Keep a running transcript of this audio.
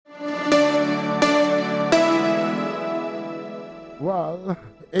Well,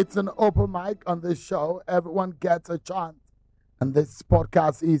 it's an open mic on this show. Everyone gets a chance. And this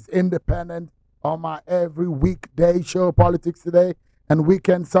podcast is independent on my every weekday show, Politics Today, and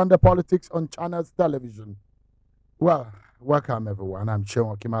weekend Sunday Politics on Channels Television. Well, welcome everyone. I'm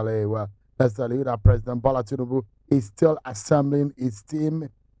Seun Okinbaloye. Well, let's tell you that President Bola Tinubu is still assembling his team.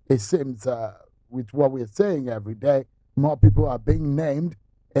 It seems with what we're saying every day, more people are being named.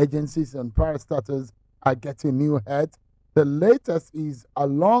 Agencies and parastatals are getting new heads. The latest is a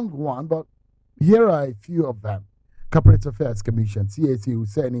long one, but here are a few of them. Corporate Affairs Commission, CAC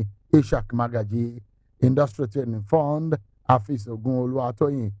Hussaini, Ishak Magaji, Industrial Training Fund, Afis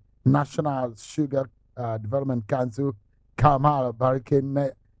Ogunoluwatoyin, National Sugar Development Council, Kamal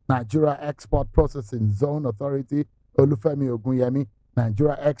Barikin, Nigeria Export Processing Zone Authority, Olufemi Ogunyemi,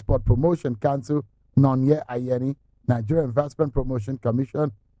 Nigeria Export Promotion Council, Nonye Ayeni, Nigeria Investment Promotion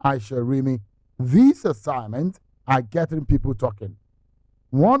Commission, Aisha Rimi. These assignments are getting people talking.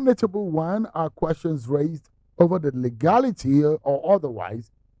 One notable one are questions raised over the legality or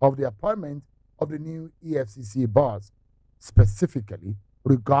otherwise of the appointment of the new EFCC boss, specifically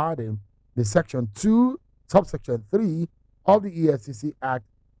regarding the Section 2, Subsection 3 of the EFCC Act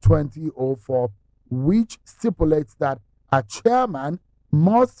 2004, which stipulates that a chairman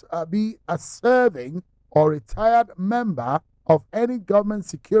must be a serving or retired member of any government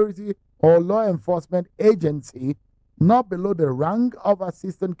security or law enforcement agency not below the rank of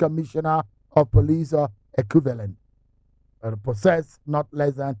Assistant Commissioner of Police or equivalent, possess not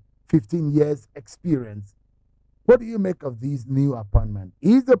less than 15 years experience. What do you make of these new appointments?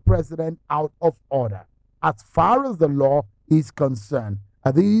 Is the president out of order as far as the law is concerned?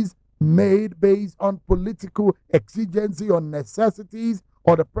 Are these made based on political exigency or necessities,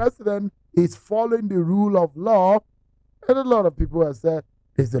 or the president is following the rule of law? And a lot of people have said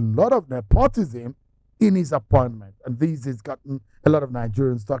there's a lot of nepotism in his appointment, and this has gotten a lot of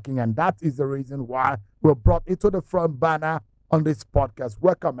Nigerians talking, and that is the reason why we're brought into the front banner on this podcast.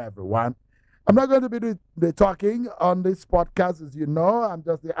 Welcome, everyone. I'm not going to be the talking on this podcast, as you know. I'm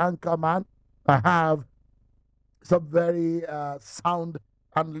just the anchor man. I have some very sound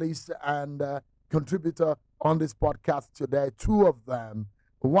analysts and contributor on this podcast today. Two of them.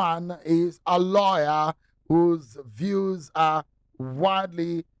 One is a lawyer whose views are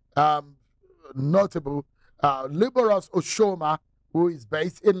widely notable, Liborous Oshoma, who is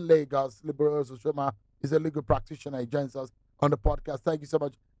based in Lagos. Liborous Oshoma is a legal practitioner. He joins us on the podcast. Thank you so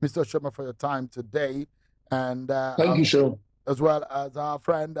much, Mr. Oshoma, for your time today. And thank you, Sean. As well as our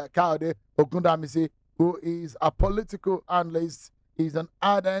friend Kayode Ogundamisi, who is a political analyst. He's an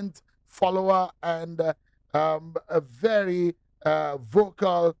ardent follower and a very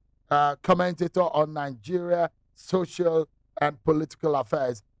vocal commentator on Nigeria, social and political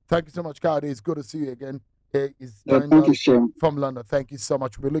affairs. Thank you so much, Kayode. It's good to see you again. Thank you, from London. Thank you so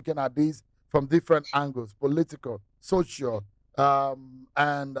much. We're looking at these from different angles, political, social,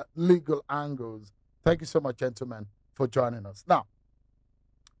 and legal angles. Thank you so much, gentlemen, for joining us. Now,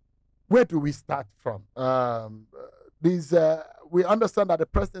 where do we start from? We understand that the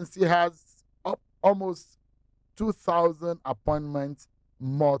presidency has almost 2,000 appointments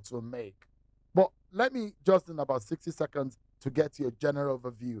more to make. But let me, just in about 60 seconds, to get your general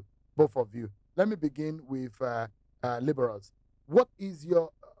overview, both of you. Let me begin with Liborous. What is your,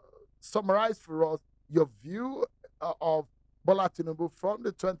 summarize for us your view of Bola Tinubu from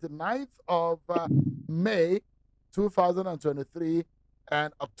the 29th of May 2023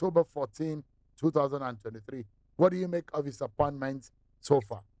 and October 14, 2023. What do you make of his appointments so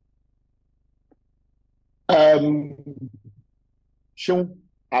far? Sean,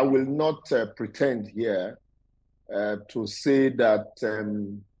 I will not pretend here to say that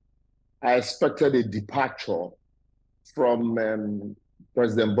I expected a departure from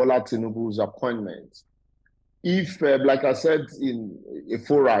President Bola Tinubu's appointment. If, like I said in a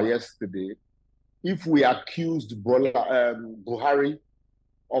fora yesterday, if we accused Buhari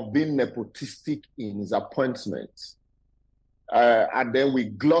of being nepotistic in his appointments, and then we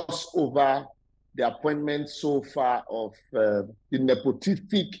gloss over the appointment so far of the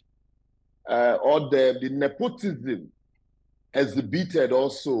nepotistic or the nepotism exhibited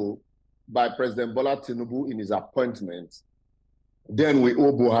also by President Bola Tinubu in his appointment, then we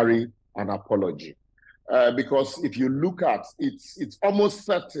owe Buhari an apology. Because if you look at it's almost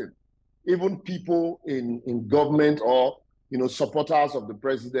certain, even people in government or supporters of the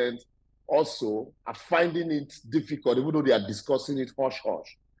president also are finding it difficult, even though they are discussing it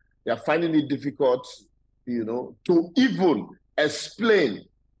hush-hush. They are finding it difficult, to even explain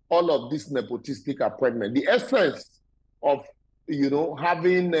all of this nepotistic appointment. The essence of,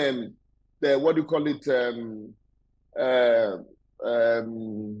 having the, what do you call it,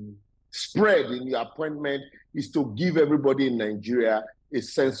 spread in your appointment is to give everybody in Nigeria a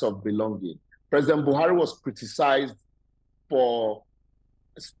sense of belonging. President Buhari was criticized for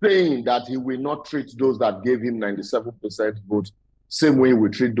saying that he will not treat those that gave him 97% vote same way we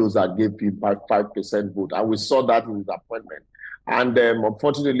treat those that gave him 5% vote. And we saw that in his appointment. And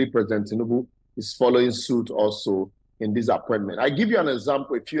unfortunately, President Tinubu is following suit also in this appointment. I give you an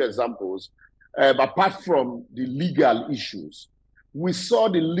example, a few examples. Apart from the legal issues, we saw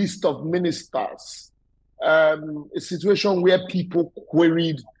the list of ministers, a situation where people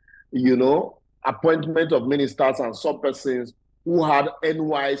queried, appointment of ministers and some persons who had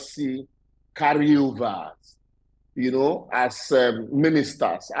NYC carryovers, as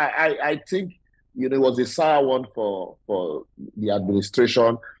ministers. I think, it was a sour one for the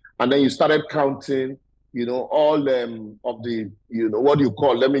administration. And then you started counting, all of the, what do you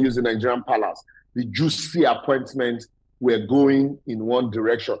call, let me use the Nigerian palace, the juicy appointments were going in one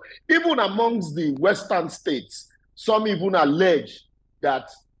direction. Even amongst the Western states, some even allege that,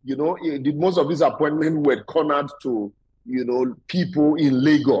 most of these appointments were cornered to, people in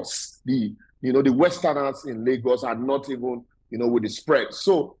Lagos. The Westerners in Lagos are not even, with the spread.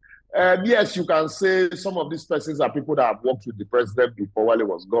 So, yes, you can say some of these persons are people that have worked with the president before while he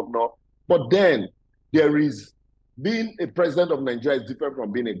was governor. But then there is, being a president of Nigeria is different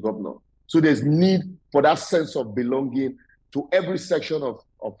from being a governor. So there's need for that sense of belonging to every section of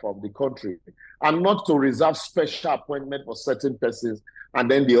the country, and not to reserve special appointment for certain persons and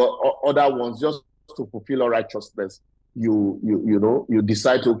then the other ones just to fulfill our righteousness. You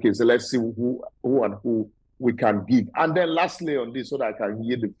decide, okay, so let's see who and who we can give. And then lastly on this, so that I can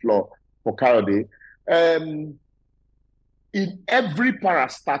yield the floor for Kayode, in every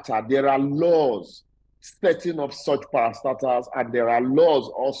parastatal, there are laws setting up such parastatals, and there are laws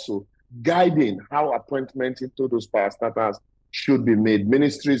also guiding how appointments into those parastatals should be made,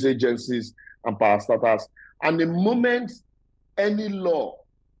 ministries, agencies, and parastatals. And the moment any law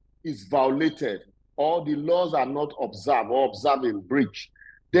is violated, or the laws are not observed or observed in breach,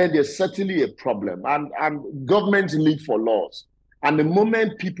 then there's certainly a problem. And governments live for laws. And the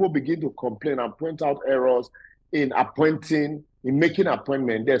moment people begin to complain and point out errors in appointing, in making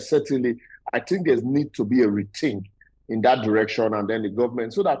appointment, there's certainly, I think there's need to be a rethink in that direction, and then the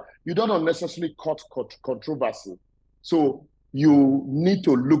government, so that you don't unnecessarily cut controversy. So you need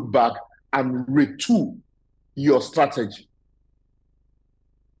to look back and retool your strategy.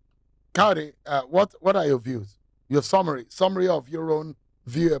 Kayode, what are your views? Your summary of your own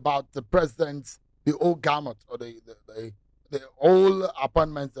view about the president's, the old gamut, or the all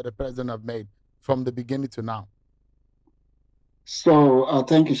appointments that the president have made from the beginning to now. So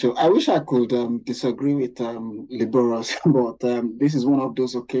thank you, Sean. I wish I could disagree with Liborous, but this is one of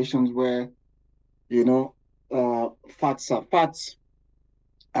those occasions where, facts are facts.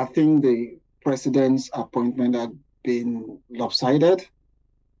 I think the president's appointment had been lopsided.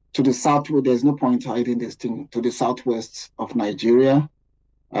 To the south, there's no point hiding this thing, to the southwest of Nigeria.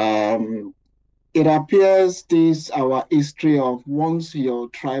 It appears our history of once your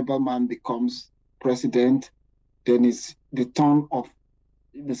tribal man becomes president, then it's the turn of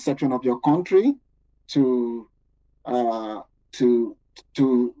the section of your country to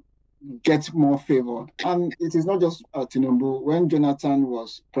get more favor. And it is not just Tinubu. When Jonathan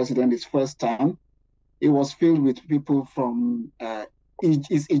was president his first time, it was filled with people from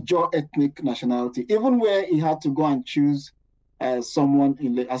his Ijaw ethnic nationality, even where he had to go and choose someone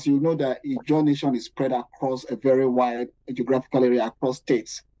as you know, the Ijaw nation is spread across a very wide geographical area across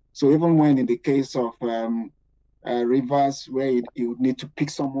states. So even when in the case of Rivers, where you would need to pick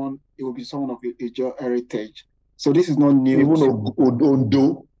someone, it would be someone of Ijaw heritage. So this is not new. Even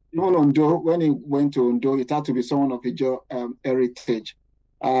Ondo. Even Ondo, when he went to Ondo, it had to be someone of Ijaw heritage.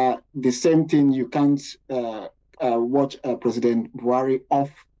 The same thing, you can't watch President Buhari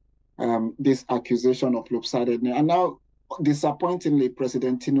off this accusation of lopsidedness. And now, disappointingly,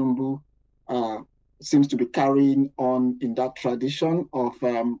 President Tinubu seems to be carrying on in that tradition of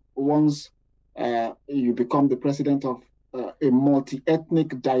once you become the president of a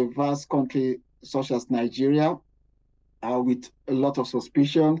multi-ethnic, diverse country such as Nigeria, with a lot of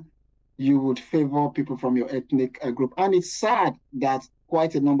suspicion, you would favor people from your ethnic group. And it's sad that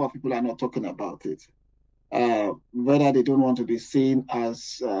quite a number of people are not talking about it. Whether they don't want to be seen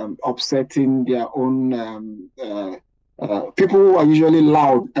as upsetting their own people who are usually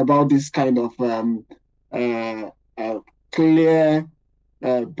loud about this kind of clear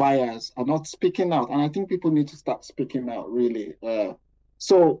bias are not speaking out. And I think people need to start speaking out, really.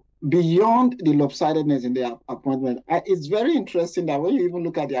 So beyond the lopsidedness in the appointment, it's very interesting that when you even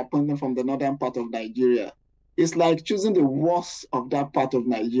look at the appointment from the northern part of Nigeria, it's like choosing the worst of that part of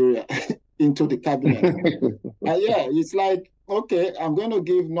Nigeria into the cabinet. Yeah, it's like, okay, I'm going to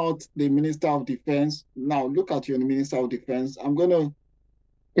give not the Minister of Defense. Now, look at you, the Minister of Defense. I'm going to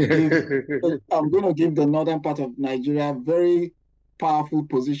give the northern part of Nigeria very powerful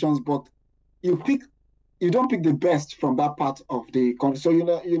positions, but you don't pick the best from that part of the country. So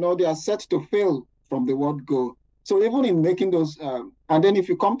they are set to fail from the word go. So even in making those, and then if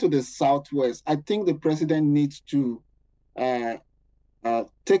you come to the Southwest, I think the president needs to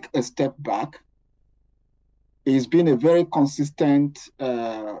take a step back. He's been a very consistent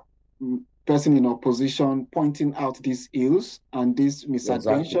person in opposition, pointing out these ills and this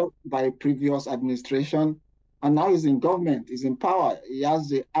misadventure by previous administration. And now he's in government, he's in power. He has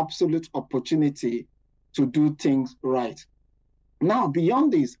the absolute opportunity to do things right. Now,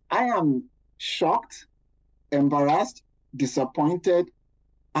 beyond this, I am shocked, embarrassed, disappointed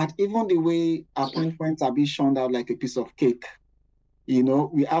at even the way appointments are being shown out like a piece of cake.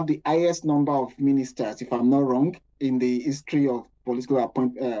 We have the highest number of ministers, if I'm not wrong, in the history of political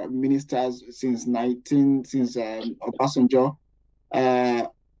ministers since Obasanjo.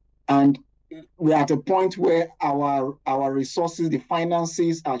 And we're at a point where our resources, the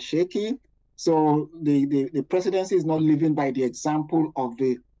finances are shaky. So the presidency is not living by the example of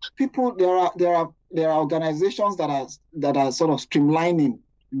the people. There are organizations that are sort of streamlining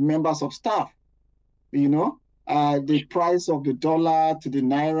members of staff. The price of the dollar to the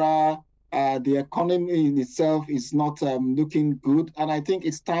naira, the economy in itself is not looking good, and I think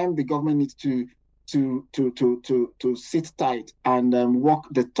it's time the government needs to sit tight and walk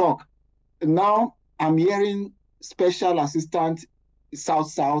the talk. Now I'm hearing special assistant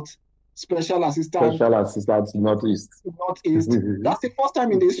South, special assistant Northeast. That's the first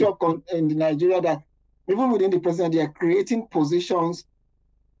time in the history of in Nigeria that even within the president they are creating positions.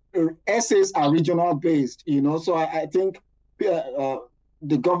 Essays are regional based, so I think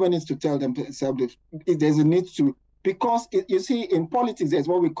the government needs to tell themselves if there's a need to, because you see, in politics, there's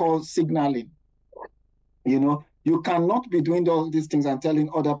what we call signaling. You cannot be doing all these things and telling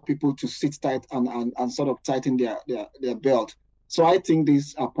other people to sit tight and sort of tighten their belt. So I think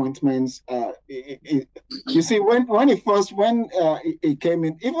these appointments, you see, when it came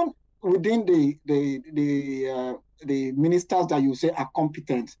in, even within the ministers that you say are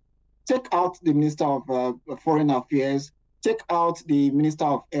competent, take out the Minister of Foreign Affairs, take out the Minister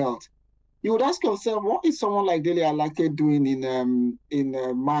of Health. You would ask yourself, what is someone like Dele Alake doing in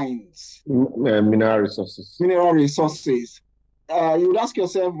mines? Mineral resources. You would ask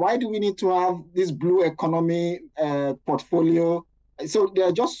yourself, why do we need to have this blue economy portfolio? So there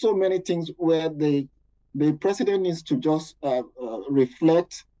are just so many things where the president needs to just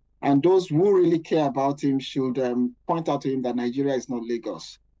reflect, and those who really care about him should point out to him that Nigeria is not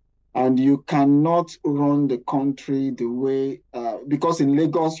Lagos. And you cannot run the country the way, because in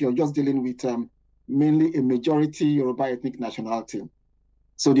Lagos, you're just dealing with mainly a majority Yoruba ethnic nationality.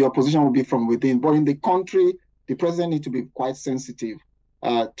 So the opposition will be from within. But in the country, the president needs to be quite sensitive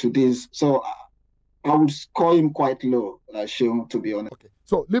to this. So I would score him quite low, Seun, to be honest. Okay.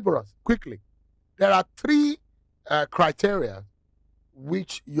 So, Liborous, quickly. There are three criteria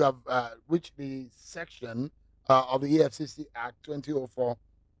which you have, which the section of the EFCC Act 2004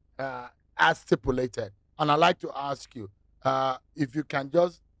 as stipulated. And I'd like to ask you if you can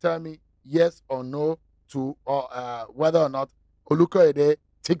just tell me yes or no to whether or not Olukoyede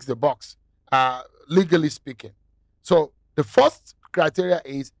ticks the box, legally speaking. So the first criteria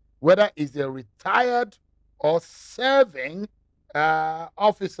is whether he's a retired or serving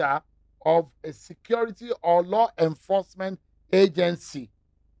officer of a security or law enforcement agency.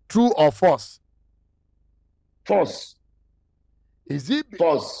 True or false? False. Is he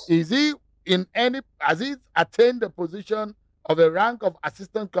false? Is he in any? Has he attained the position of a rank of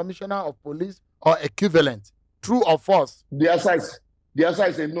assistant commissioner of police or equivalent? True or false? The answer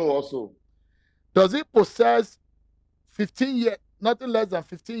is a no. Also, does he possess 15 years, nothing less than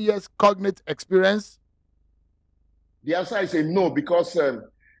 15 years cognate experience? The answer is a no, because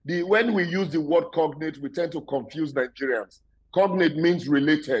when we use the word cognate, we tend to confuse Nigerians. Cognate means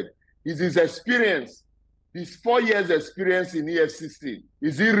related. Is his experience, his 4 years experience in EFCC,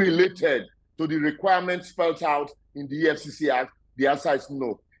 is he related to the requirements spelled out in the EFCC Act? The answer is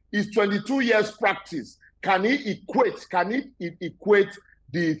no. His 22 years practice, can he equate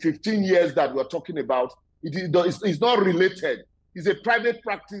the 15 years that we're talking about? It's not related. It's a private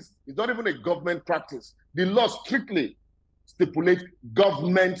practice. It's not even a government practice. The law strictly stipulates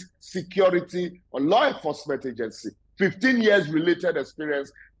government, security, or law enforcement agency. 15 years related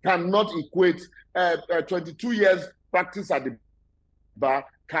experience cannot equate 22 years practice at the bar,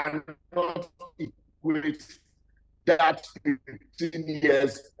 cannot with that 15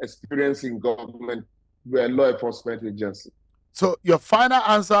 years experience in government, we're a law enforcement agency. So your final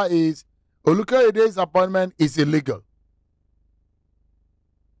answer is Olukoyede's appointment is illegal.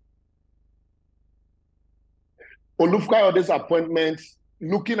 Olukoyede's appointment,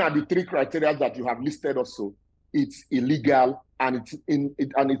 looking at the three criteria that you have listed also, it's illegal and it's in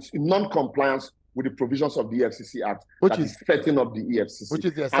non-compliance with the provisions of the EFCC Act, which is setting up the EFCC. Which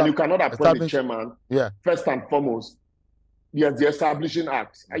is and you cannot appoint the chairman, first and foremost. Yes, the Establishing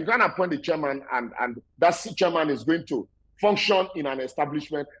Act. And you can't appoint the chairman and that chairman is going to function in an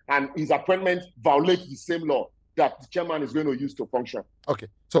establishment and his appointment violates the same law that the chairman is going to use to function. Okay,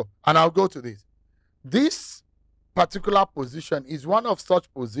 so, and I'll go to this. This particular position is one of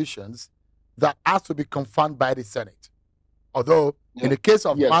such positions that has to be confirmed by the Senate. Although, in the case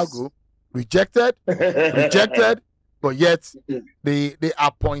of Magu, rejected, but yet the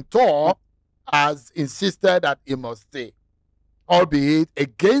appointer has insisted that he must stay, albeit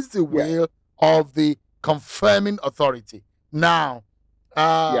against the will of the confirming authority. Now,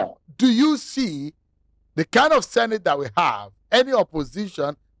 do you see the kind of Senate that we have, any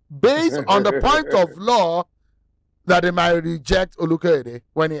opposition, based on the point of law, that they might reject Olukoyede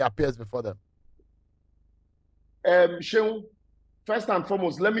when he appears before them? Seun, first and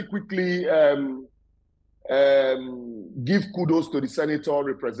foremost, let me quickly give kudos to the senator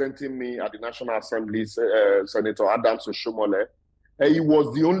representing me at the National Assembly, Senator Adams Oshomole. He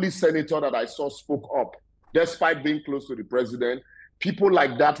was the only senator that I saw spoke up, despite being close to the president. People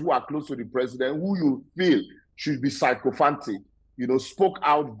like that who are close to the president, who you feel should be sycophantic, spoke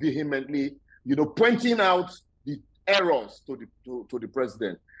out vehemently, pointing out the errors to the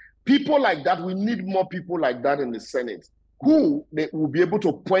president. People like that, we need more people like that in the Senate, who they will be able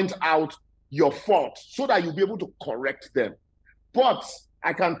to point out your faults so that you'll be able to correct them. But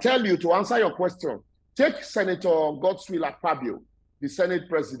I can tell you, to answer your question, take Senator Godswill Akpabio, the Senate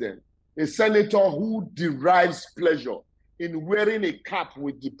president, a senator who derives pleasure in wearing a cap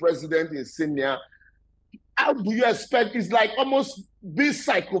with the president insignia. How do you expect? It's like almost being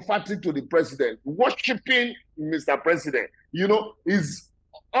psychopathic to the president, worshiping Mr. President. Is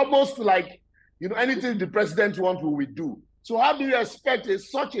almost like, anything the president wants, we will do. So how do you expect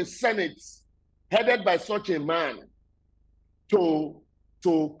such a Senate headed by such a man to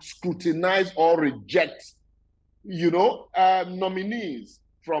scrutinize or reject, nominees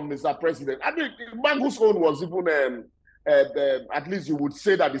from Mr. President? I think Magu's own was even, at least you would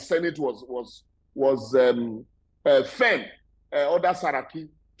say that the Senate was firm, Oda Saraki,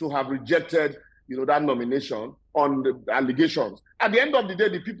 to have rejected, that nomination on the allegations. At the end of the day,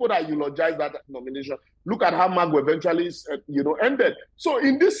 the people that eulogize that nomination, look at how Magu eventually, ended. So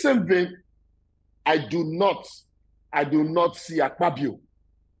in this same vein, I do not see Akpabio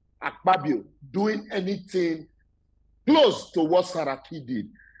doing anything close to what Saraki did.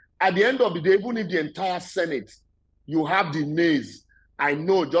 At the end of the day, even if the entire Senate, you have the nays, I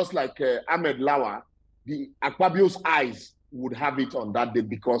know, just like Ahmed Lawa, the Akpabio's eyes would have it on that day,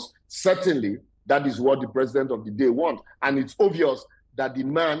 because certainly that is what the president of the day wants. And it's obvious that the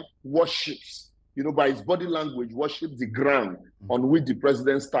man worships, by his body language, worships the ground on which the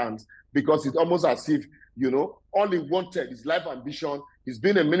president stands, because it's almost as if, all he wanted, his life ambition, he's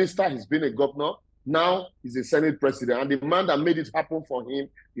been a minister, he's been a governor, now he's a Senate president. And the man that made it happen for him,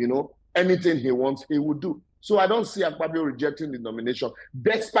 anything he wants, he would do. So I don't see Akpabio rejecting the nomination,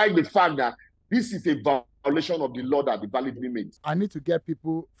 despite the fact that this is a violation of the law that the validly made. I need to get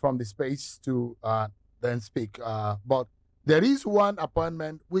people from the space to then speak. But there is one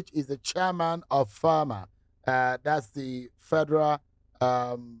appointment, which is the chairman of FERMA. That's the Federal,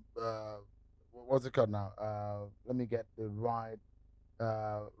 what's it called now? Let me get the right,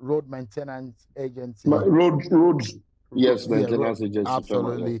 Road Maintenance Agency. Roads. Yes, Maintenance Agency.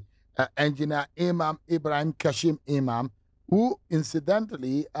 Absolutely. Engineer Imam Ibrahim Kashim Imam, who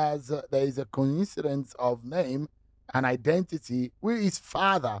incidentally, as there is a coincidence of name and identity, with his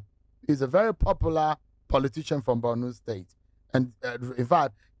father is a very popular politician from Borno State. And in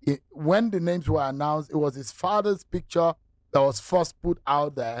fact, when the names were announced, it was his father's picture that was first put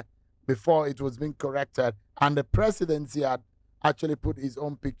out there before it was being corrected. And the presidency had actually put his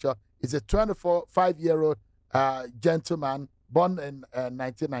own picture. He's a 25-year-old gentleman born in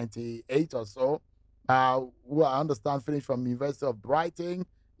 1998 or so, who I understand finished from University of Brighton.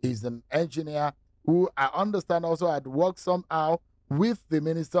 He's an engineer who I understand also had worked somehow with the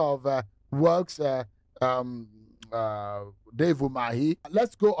Minister of Works, Dave Umahi.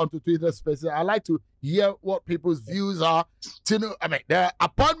 Let's go on to Twitter Spaces. I'd like to hear what people's views are. The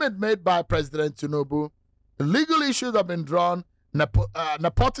appointment made by President Tinubu, the legal issues have been drawn,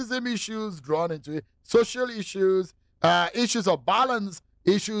 nepotism issues drawn into it, social issues, issues of balance,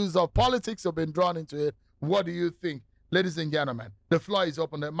 issues of politics have been drawn into it. What do you think? Ladies and gentlemen, the floor is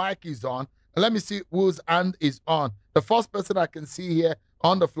open. The mic is on. Let me see whose hand is on. The first person I can see here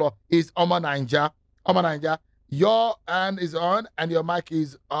on the floor is Omar Naija. Omar Naija, your hand is on and your mic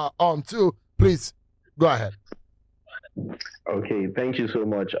is on too. Please, go ahead. Okay, thank you so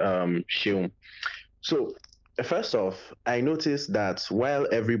much, Seun. So, first off, I noticed that while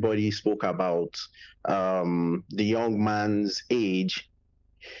everybody spoke about the young man's age,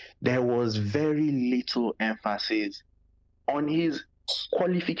 there was very little emphasis on his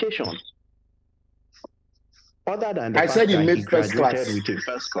qualification. Other than the I fact said he that made he first graduated class. with a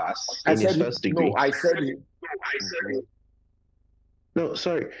first class I in his said first degree. no. I said it. No,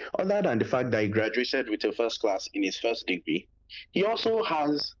 sorry. Other than the fact that he graduated with a first class in his first degree, he also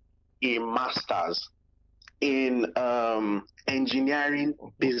has a master's in engineering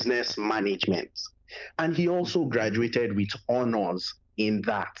business management. And he also graduated with honors in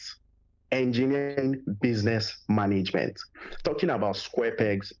that. Engineering business management. Talking about square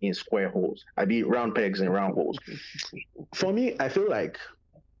pegs in square holes. I mean round pegs in round holes. For me, I feel like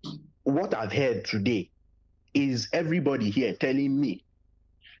what I've heard today is everybody here telling me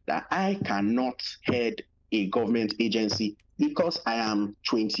that I cannot head a government agency because I am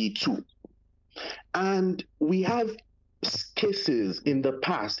 22. And we have cases in the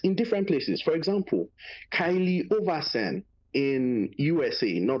past in different places. For example, Kylie Oversen in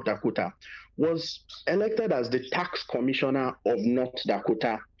USA, North Dakota, was elected as the tax commissioner of North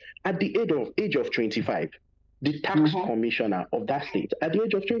Dakota at the age of 25. The tax commissioner of that state at the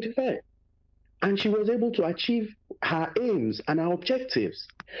age of 25. And she was able to achieve her aims and her objectives.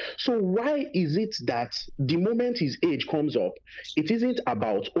 So why is it that the moment his age comes up, it isn't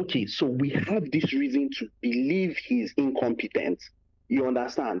about, okay, so we have this reason to believe he's incompetent. You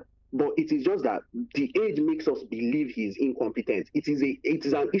understand? But it is just that the age makes us believe he's incompetent. It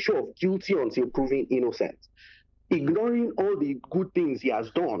is an issue of guilty until proven innocent. Ignoring all the good things he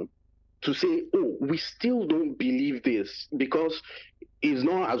has done to say, oh, we still don't believe this because he's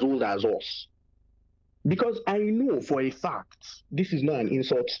not as old as us. Because I know for a fact, this is not an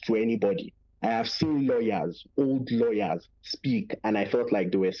insult to anybody. I have seen lawyers, old lawyers, speak, and I felt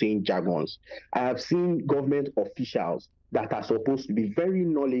like they were saying jargons. I have seen government officials that are supposed to be very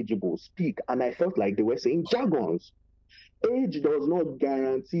knowledgeable speak, and I felt like they were saying jargons. Age does not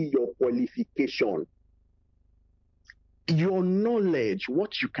guarantee your qualification. Your knowledge,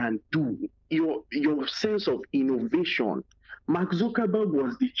 what you can do, your sense of innovation. Mark Zuckerberg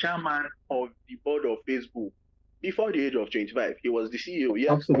was the chairman of the board of Facebook before the age of 25. He was the CEO,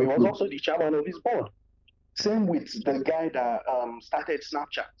 yes, but he was also the chairman of his board. Same with the guy that started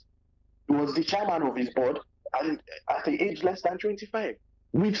Snapchat. He was the chairman of his board and at the age less than 25.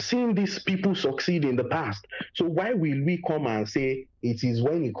 We've seen these people succeed in the past. So why will we come and say it is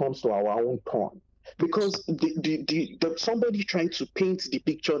when it comes to our own turn? Because somebody tried to paint the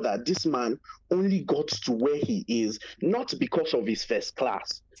picture that this man only got to where he is, not because of his first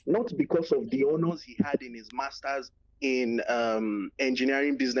class, not because of the honors he had in his master's in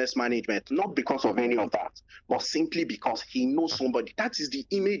engineering business management, not because of any of that, but simply because he knows somebody. That is the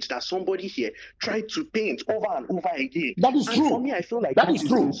image that somebody here tried to paint over and over again. That is true. For me, I feel like that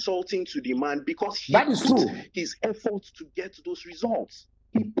is insulting to the man because he put his effort to get those results.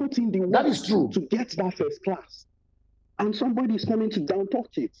 He put in the work to get that first class. And somebody is coming to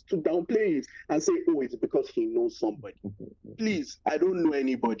downtalk it, to downplay it, and say, oh, it's because he knows somebody. Please, I don't know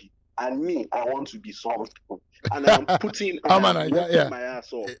anybody. And me, I want to be solved. And I'm putting my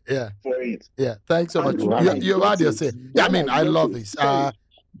ass off for it. Yeah, thanks so much. You had your say. Yeah, I mean, I love this. I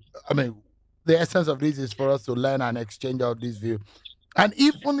mean, the essence of this is for us to learn and exchange out this view. And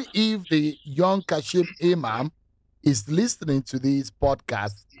even if the young Kashim Imam is listening to these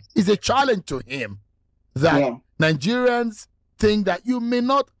podcasts, it's a challenge to him that Nigerians think that you may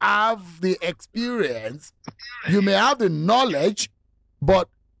not have the experience, you may have the knowledge, but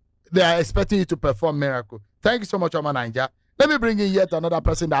they are expecting you to perform miracles. Thank you so much, Omar Naija. Let me bring in yet another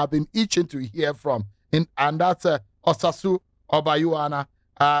person that I've been itching to hear from, and that's Osasu Obayuana.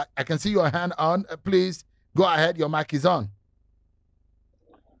 I can see your hand on. Please go ahead. Your mic is on.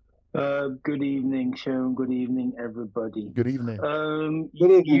 Good evening, Seun. Good evening, everybody. Good evening.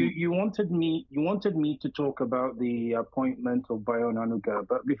 You wanted me to talk about the appointment of Bayo Nanuga,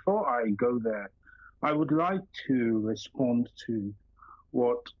 but before I go there, I would like to respond to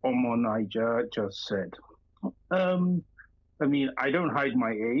what Omar Naija just said. I mean, I don't hide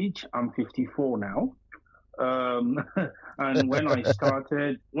my age. I'm 54 now. And when I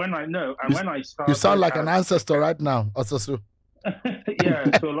started, you sound like an ancestor right now, Osasu. Yeah,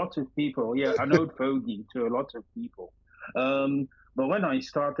 to a lot of people. Yeah, an old fogey to a lot of people. But when I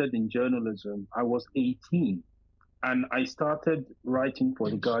started in journalism, I was 18. And I started writing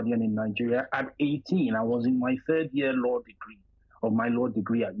for The Guardian in Nigeria at 18. I was in my third year of my law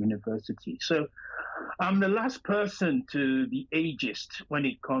degree at university. So I'm the last person to be ageist when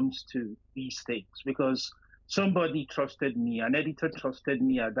it comes to these things because somebody trusted me, an editor trusted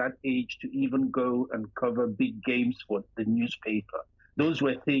me at that age to even go and cover big games for the newspaper. Those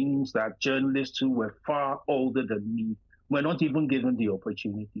were things that journalists who were far older than me were not even given the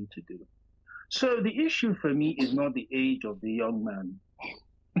opportunity to do. So the issue for me is not the age of the young man.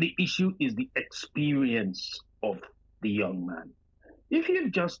 The issue is the experience of the young man. If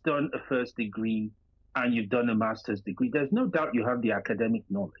you've just done a first degree and you've done a master's degree, there's no doubt you have the academic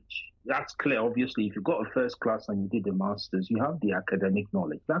knowledge. That's clear. Obviously, if you got a first class and you did a master's, you have the academic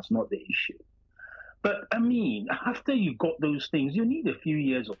knowledge. That's not the issue. But I mean, after you got those things, you need a few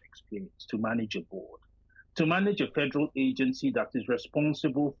years of experience to manage a board, to manage a federal agency that is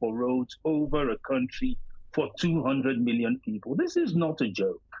responsible for roads over a country for 200 million people. This is not a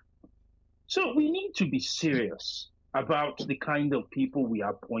joke. So we need to be serious about the kind of people we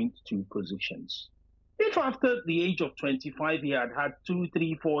appoint to positions. If after the age of 25 he had 2,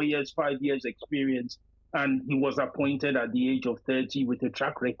 3, 4 years, 5 years experience, and he was appointed at the age of 30 with a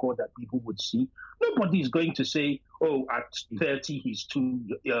track record that people would see, nobody is going to say, oh, at 30 he's too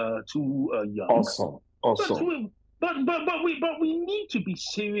young. Awesome. But we need to be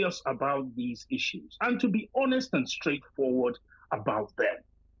serious about these issues and to be honest and straightforward about them.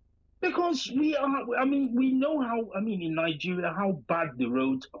 Because we know in Nigeria, how bad the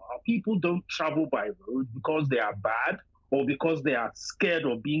roads are. People don't travel by road because they are bad or because they are scared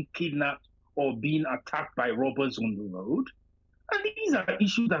of being kidnapped or being attacked by robbers on the road. And these are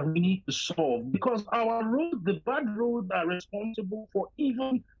issues that we need to solve because our roads, the bad roads, are responsible for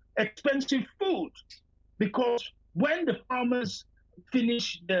even expensive food. Because when the farmers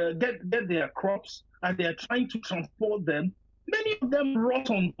get their crops and they're trying to transport them, many of them rot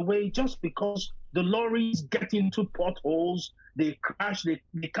on the way just because the lorries get into potholes, they crash,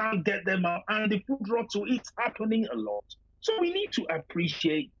 they can't get them out, and the food rot. So it's happening a lot. So we need to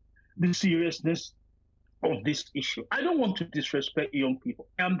appreciate the seriousness of this issue. I don't want to disrespect young people.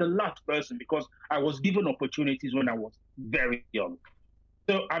 I'm the last person because I was given opportunities when I was very young.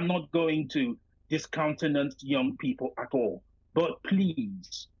 So I'm not going to discountenance young people at all. But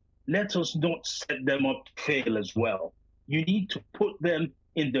please, let us not set them up to fail as well. You need to put them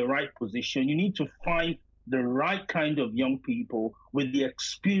in the right position. You need to find the right kind of young people with the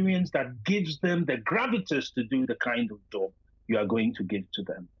experience that gives them the gravitas to do the kind of job you are going to give to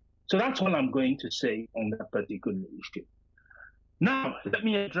them. So that's all I'm going to say on that particular issue. Now, let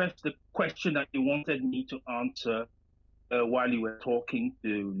me address the question that you wanted me to answer while you were talking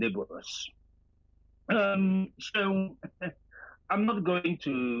to Liborous. So I'm not going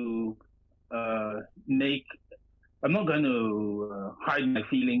to hide my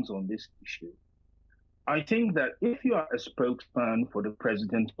feelings on this issue. I think that if you are a spokesman for the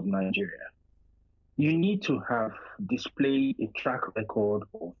president of Nigeria, you need to have displayed a track record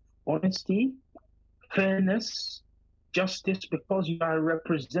of honesty, fairness, justice, because you are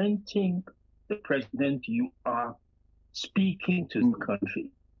representing the president, you are speaking to the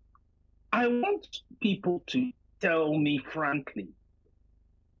country. I want people to tell me frankly,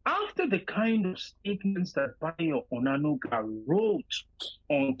 after the kind of statements that Bayo Onanuga wrote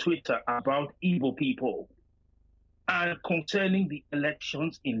on Twitter about Igbo people and concerning the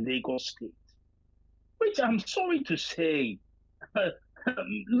elections in Lagos State, which I'm sorry to say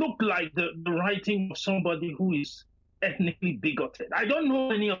look like the writing of somebody who is ethnically bigoted. I don't know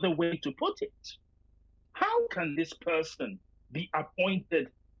any other way to put it. How can this person be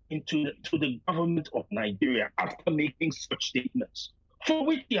appointed to the government of Nigeria after making such statements, for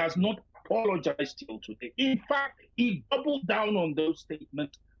which he has not apologized till today? In fact, he doubled down on those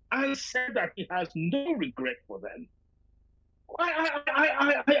statements and said that he has no regret for them.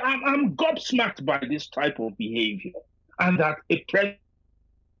 I'm gobsmacked by this type of behavior, and that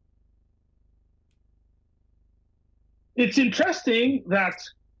it's interesting that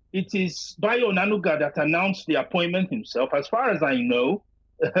it is Bayo Onanuga that announced the appointment himself. As far as I know,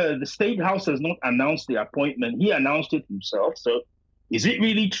 the State House has not announced the appointment. He announced it himself. So is it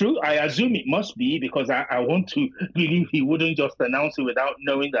really true? I assume it must be, because I want to believe he wouldn't just announce it without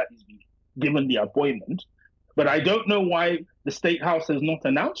knowing that he's been given the appointment. But I don't know why the State House has not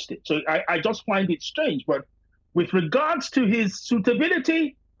announced it. So I just find it strange. But with regards to his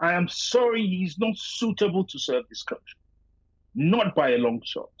suitability, I am sorry, he's not suitable to serve this country. Not by a long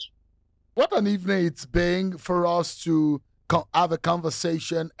shot. What an evening it's been for us to have a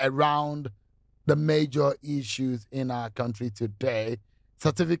conversation around the major issues in our country today.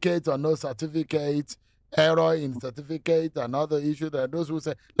 Certificate or no certificate, error in certificate, another issue. There are those who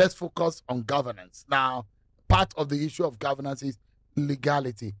say, let's focus on governance. Now, part of the issue of governance is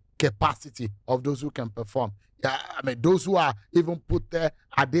legality, capacity of those who can perform. Yeah, I mean, those who are even put there,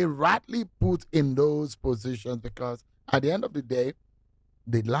 are they rightly put in those positions? Because at the end of the day,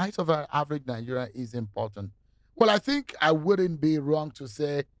 the lives of an average Nigerian is important. Well, I think I wouldn't be wrong to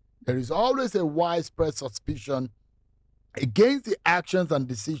say there is always a widespread suspicion against the actions and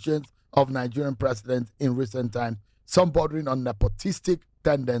decisions of Nigerian presidents in recent times, some bordering on nepotistic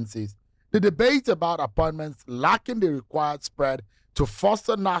tendencies. The debate about appointments lacking the required spread to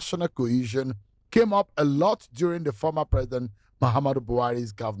foster national cohesion came up a lot during the former President Muhammadu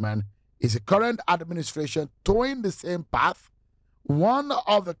Buhari's government. Is the current administration towing the same path? One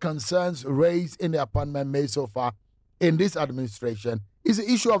of the concerns raised in the appointment made so far in this administration is the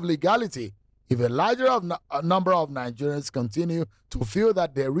issue of legality. If a larger number of Nigerians continue to feel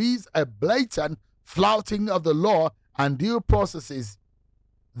that there is a blatant flouting of the law and due processes,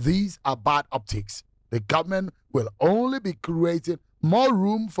 these are bad optics. The government will only be creating more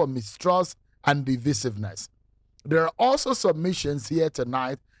room for mistrust and divisiveness. There are also submissions here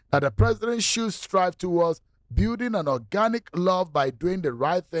tonight that the president should strive towards building an organic love by doing the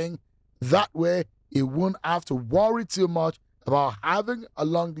right thing. That way, he won't have to worry too much about having a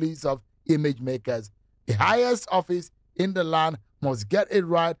long list of image makers. The highest office in the land must get it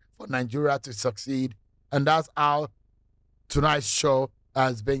right for Nigeria to succeed. And that's how tonight's show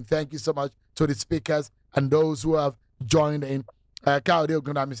has been. Thank you so much to the speakers and those who have joined in. Kayode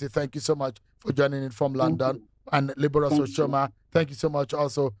Ogundamisi, thank you so much for joining in from London. And Liborous Oshoma, thank you so much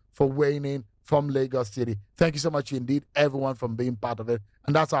also for weighing in from Lagos City. Thank you so much indeed, everyone, for being part of it.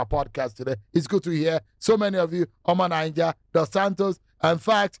 And that's our podcast today. It's good to hear so many of you, Oma Naija, Dos Santos, in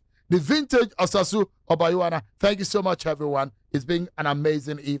fact, the vintage Osasu Obayuana. Thank you so much, everyone. It's been an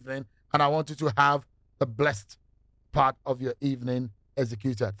amazing evening, and I want you to have the blessed part of your evening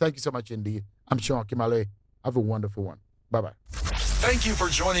executed. Thank you so much indeed. I'm Seun Okinbaloye. Have a wonderful one. Bye-bye. Thank you for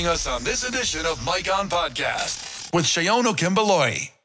joining us on this edition of Mike On Podcast with Seun Okinbaloye.